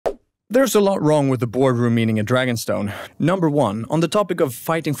There's a lot wrong with the boardroom meeting at Dragonstone. Number 1, on the topic of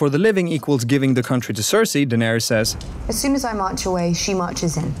fighting for the living equals giving the country to Cersei, Daenerys says, "As soon as I march away, she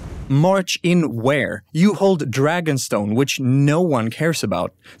marches in." March in where? You hold Dragonstone, which no one cares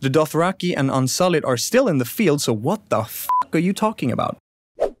about. The Dothraki and Unsullied are still in the field, so what the fuck are you talking about?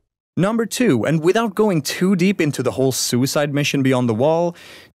 Number 2, and without going too deep into the whole suicide mission beyond the wall,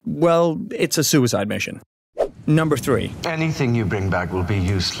 well, it's a suicide mission. Number 3. Anything you bring back will be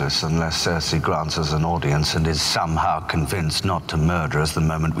useless unless Cersei grants us an audience and is somehow convinced not to murder us the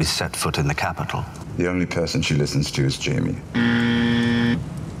moment we set foot in the capital. The only person she listens to is Jaime.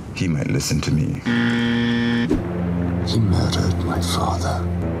 He might listen to me. He murdered my father.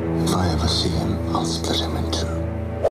 If I ever see him, I'll split him in two.